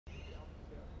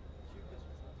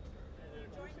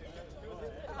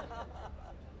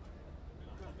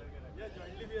Yeah,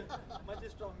 jointly we are much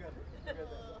stronger together.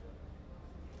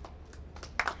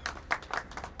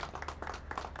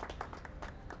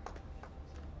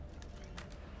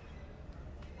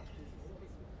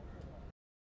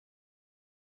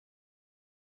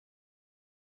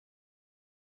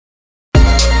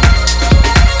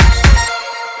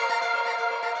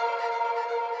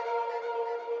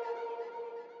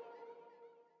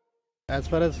 As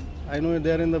far as I know,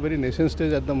 they are in the very nascent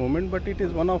stage at the moment, but it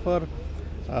is one of our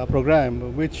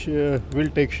program which will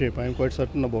take shape. I am quite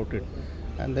certain about it,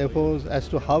 and therefore, as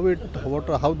to how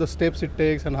the steps it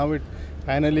takes and how it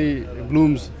finally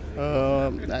blooms,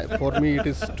 for me it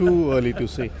is too early to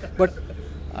say. But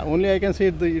only I can say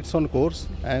it's on course,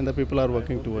 and the people are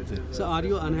working towards it. So, are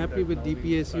you unhappy with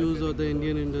DPSUs or the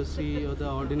Indian industry or the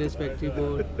Ordnance Factory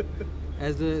Board?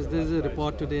 As there is a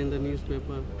report today in the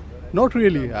newspaper. Not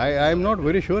really. I am not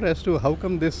very sure as to how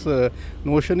come this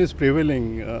notion is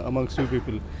prevailing amongst you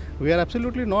people. We are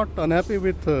absolutely not unhappy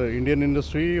with Indian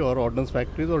industry or ordnance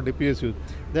factories or DPSUs.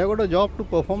 They have got a job to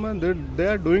perform and they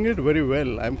are doing it very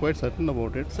well. I am quite certain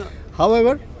about it. So,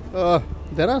 however,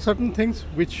 there are certain things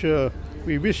which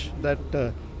we wish that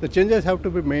the changes have to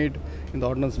be made in the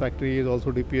ordnance factories,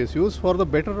 also DPSUs, for the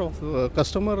better of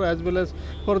customer as well as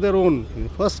for their own.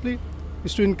 Firstly,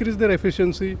 is to increase their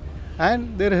efficiency.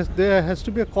 And there has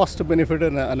to be a cost-benefit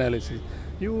analysis.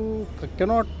 You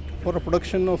cannot, for a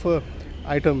production of a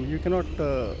item, you cannot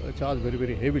charge very,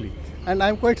 very heavily. And I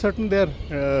am quite certain they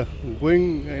are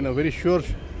going in a very sure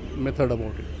method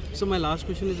about it. So my last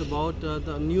question is about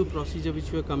the new procedure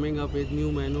which we are coming up with,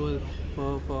 new manual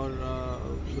for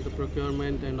the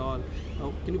procurement and all.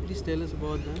 Can you please tell us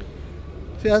about that?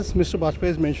 See, as Mr. Bajpayee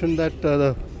has mentioned that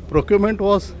the procurement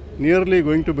was nearly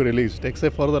going to be released,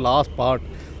 except for the last part,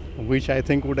 which I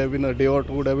think would have been a day or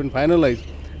two would have been finalized.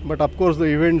 But of course the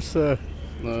events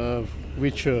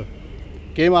which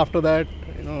came after that,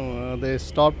 they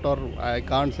stopped, or I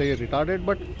can't say retarded,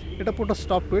 but it put a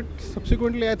stop to it.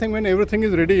 Subsequently, I think when everything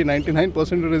is ready,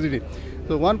 99% is ready,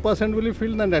 so 1% will be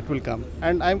filled, then that will come.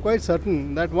 And I am quite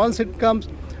certain that once it comes,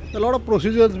 a lot of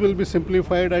procedures will be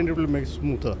simplified and it will make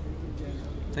smoother.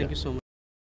 Thank you so much.